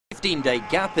15-day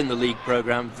gap in the league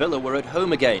programme, Villa were at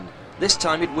home again. This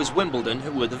time it was Wimbledon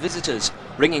who were the visitors,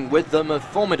 bringing with them a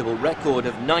formidable record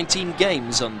of 19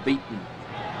 games unbeaten.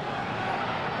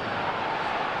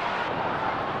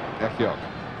 We've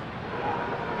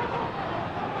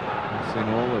seen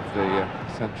all of the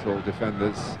central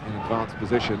defenders in advanced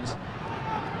positions.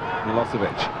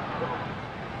 Milosevic.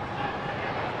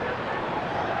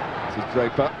 This is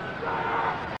Draper.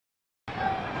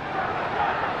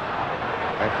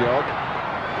 Ekiog.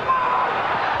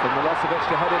 From Milosevic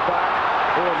to head it back.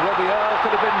 Oh, and Robbie Earl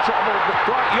could have been in trouble, but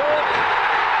Dwight York.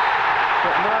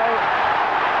 But no.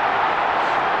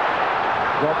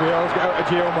 Robbie Earl's got out of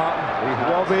jail, Martin.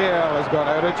 Robbie Earl has got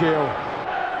out of jail.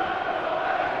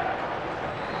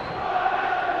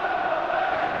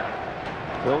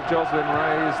 Phil Joslin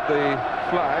raised the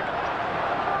flag.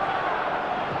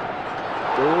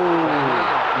 Oh,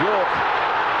 York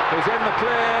is in the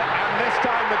clear, and this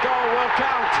time the goal will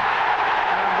count.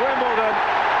 And Wimbledon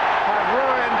have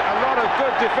ruined a lot of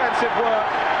good defensive work.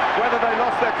 Whether they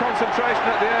lost their concentration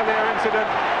at the earlier incident,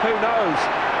 who knows?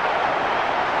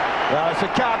 well, it's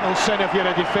a cardinal sin if you're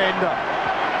a defender.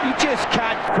 You just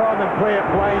can't come and play it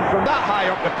blind from that high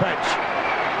up the pitch.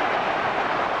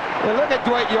 Well, look at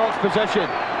Dwight York's position.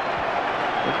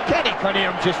 Kenny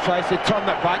Cunningham just tries to turn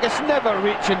it back. It's never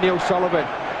reaching Neil Sullivan.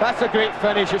 That's a great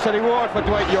finish. It's a reward for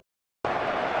Dwight York.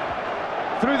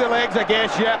 Through the legs, I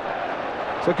guess, yeah.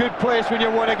 It's a good place when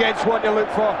you're 1 against 1 to look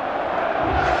for.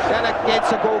 Then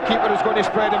against a goalkeeper who's going to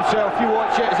spread himself. You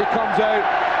watch it as he comes out.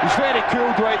 He's very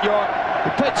cool, Dwight York.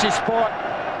 The pitch is spot.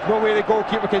 No way the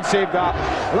goalkeeper can save that.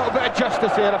 A little bit of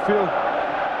justice there, I feel.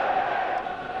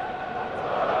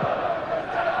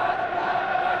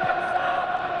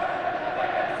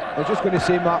 I was just going to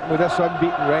say, Martin, with this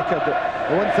unbeaten record, that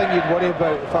the one thing you'd worry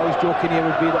about, if I was joking here,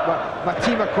 would be that my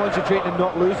team are concentrating on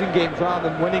not losing games rather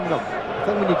than winning them. I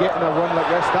think when you get in a run like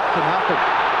this, that can happen.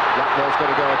 Blackball's got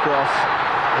to go across.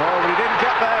 Oh, but he didn't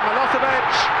get there. Milosevic.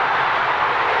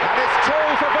 And it's 2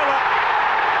 for Villa.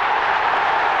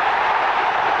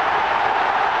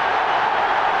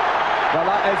 Well,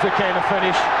 that is the kind of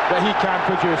finish that he can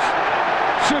produce.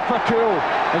 Super cool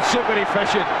and super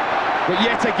efficient. But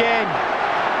yet again,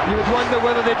 you would wonder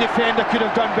whether the defender could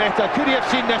have done better. Could he have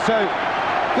seen this out?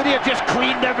 Could he have just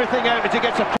cleaned everything out as he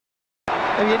gets a...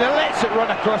 I mean, he lets it run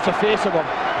across the face of him.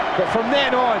 But from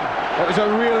then on, it was a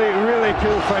really, really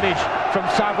cool finish from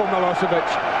Savo Milosevic.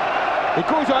 He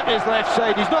goes onto his left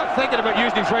side. He's not thinking about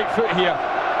using his right foot here.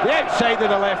 The outside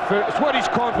of the left foot, it's what he's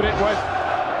confident with.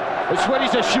 It's what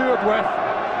he's assured with.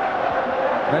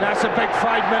 And that's a big 5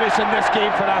 minutes in this game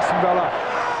for Aston Villa.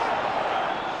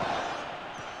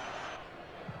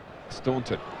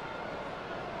 Staunton.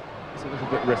 It's a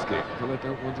little bit risky. Villa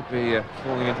don't want to be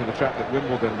falling into the trap that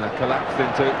Wimbledon collapsed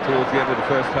into towards the end of the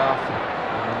first half.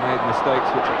 And they made mistakes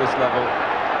which at this level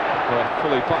were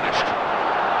fully punished.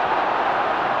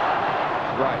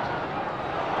 Right.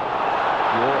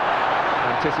 York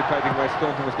anticipating where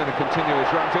Staunton was going to continue his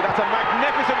run to. That's a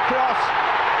magnificent cross.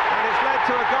 And it's led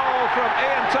to a goal from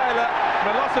Ian Taylor.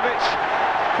 Milosevic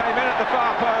came in at the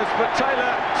far post, but Taylor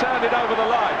turned it over the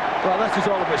line. Well, this is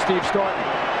all about Steve Staunton.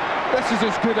 This is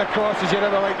as good a cross as you're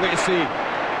ever likely to see.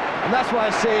 And that's why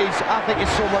I say I think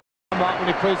it's so much Mark when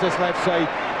he plays this left side,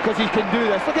 because he can do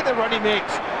this. Look at the run he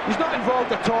makes. He's not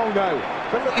involved at all now.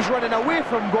 But look, he's running away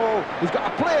from goal. He's got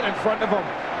a player in front of him.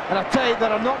 And I tell you, there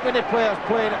are not many players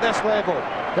playing at this level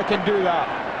that can do that.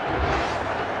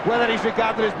 Whether he's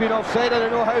regarded as being offside, I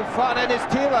don't know how far in is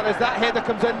Taylor as that header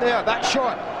comes in there, that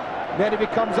shot. Then he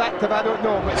becomes active, I don't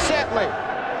know. But certainly,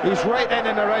 he's right in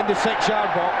and around the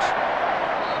 6-yard box.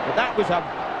 But that was a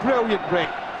brilliant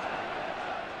break.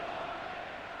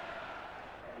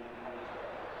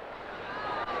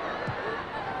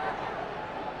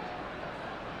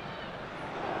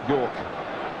 York.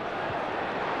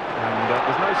 And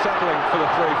there's no settling for the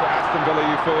 3 for Aston Villa,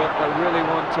 you feel. They really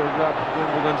want to rub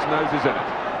Wimbledon's noses in it.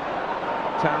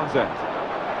 Townsend.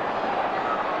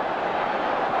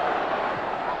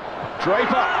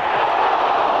 Draper.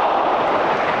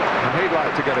 And he'd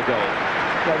like to get a goal.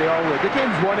 Well, they all would. The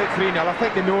game's won at 3-0. I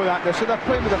think they know that. So they're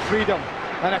playing with a freedom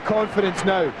and a confidence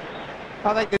now.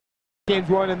 I think the game's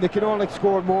won and they can only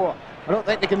score more. I don't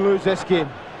think they can lose this game.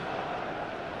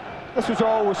 This was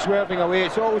always swerving away.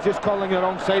 It's always just calling the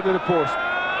wrong side of the post.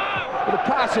 But the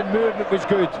passing movement was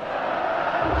good.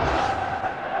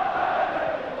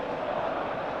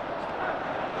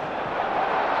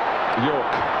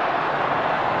 York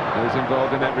is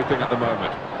involved in everything at the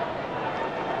moment.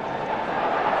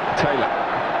 Taylor.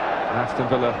 Aston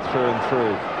Villa through and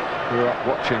through. Grew up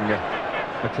watching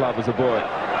the club as a boy.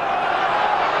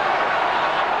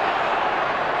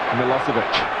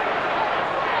 Milosevic.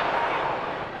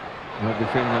 He'll be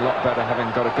feeling a lot better having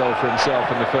got a goal for himself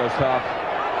in the first half.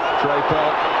 Draper,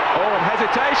 oh, and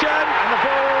hesitation, and the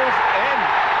ball's in.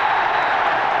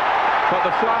 But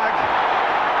the flag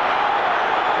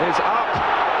is up.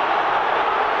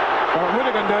 Well, it would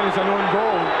have gone down as an own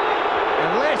goal,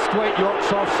 unless Dwight York's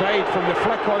offside from the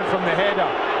flick on from the header.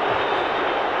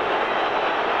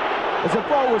 As the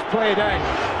ball was played in,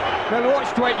 now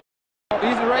watch Dwight York,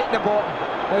 he's right in the bottom.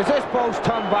 Now as this ball's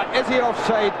turned back, is he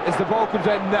offside as the ball comes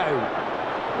in now?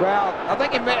 Well, I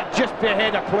think it might just be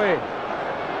ahead of play.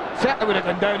 Certainly would have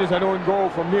gone down as an own goal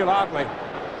from Neil Ardley.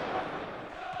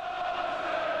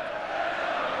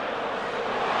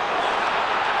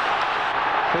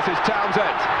 This is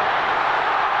Townsend.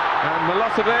 And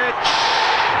Milosevic,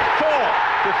 4,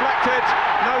 deflected,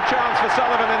 no chance for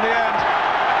Sullivan in the end.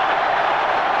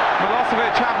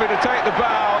 Milosevic happy to take the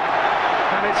bow,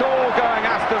 and it's all going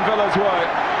Aston Villa's way.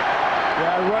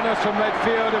 Yeah, runners from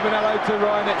midfield have been allowed to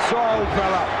run, it's all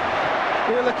Villa.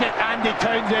 You look at Andy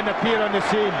Townsend appear on the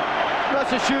scene. I'm not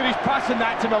so sure he's passing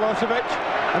that to Milosevic.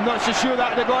 I'm not so sure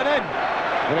that would have gone in.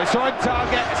 But it's on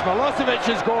target, it's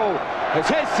Milosevic's goal. It's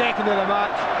his second of the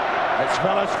match, it's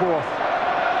Villa's fourth.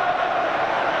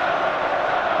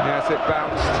 Yes, it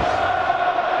bounced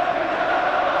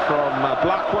from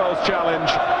Blackwell's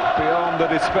challenge beyond the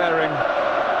despairing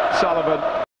Sullivan.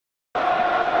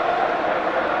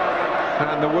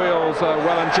 And the wheels are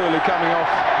well and truly coming off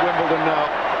Wimbledon now.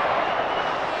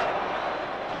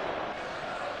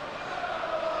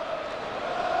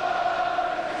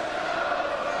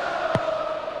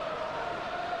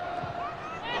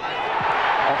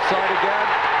 Offside again,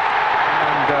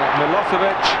 and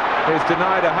Milosevic is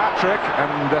denied a hat-trick,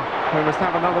 and we must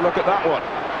have another look at that one.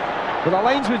 But the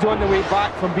linesman's on the way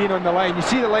back from being on the line. You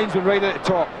see the linesman right at the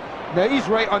top. Now he's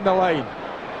right on the line.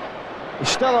 He's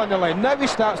still on the line. Now he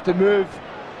starts to move.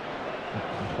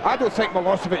 I don't think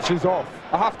Milosevic is off,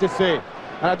 I have to say.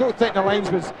 And I don't think the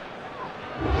linesman's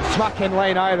smack in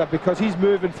line either, because he's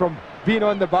moving from being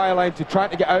on the byline to trying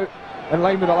to get out in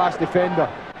line with the last defender.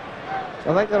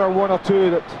 So I think there are one or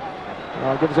two that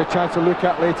I'll give us a chance to look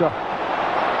at later.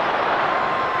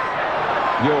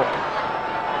 York.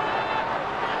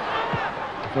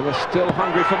 Villa still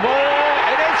hungry for more.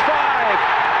 It is 5.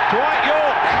 Dwight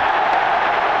York.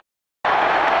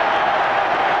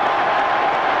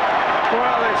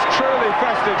 Well, it's truly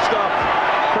festive stuff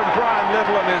from Brian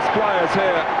Little and his players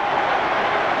here.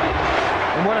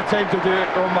 And what a time to do it,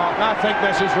 Mark. I think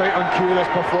this is right on cue, this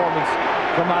performance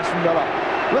from Aston Villa.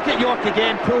 Look at York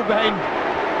again, pulled behind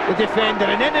the defender,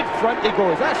 and in front he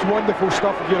goes. That's wonderful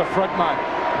stuff if you're a front man.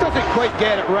 Doesn't quite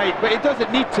get it right, but he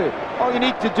doesn't need to. All you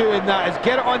need to do in that is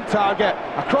get it on target,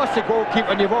 across the goalkeeper,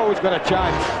 and you've always got a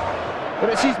chance. But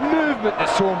it's his movement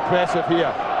that's so impressive here.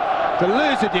 To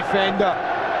lose a defender,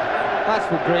 that's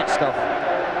the great stuff.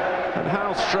 And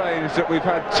how strange that we've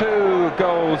had 2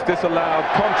 goals disallowed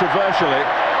controversially,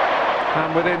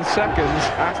 and within seconds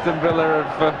Aston Villa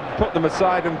have put them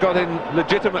aside and got in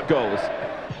legitimate goals.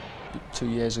 2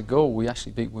 years ago we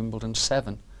actually beat Wimbledon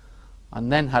 7,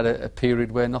 and then had a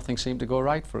period where nothing seemed to go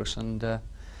right for us, and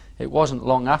it wasn't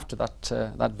long after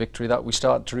that victory that we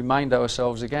started to remind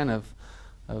ourselves again of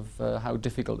how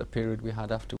difficult a period we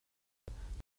had after.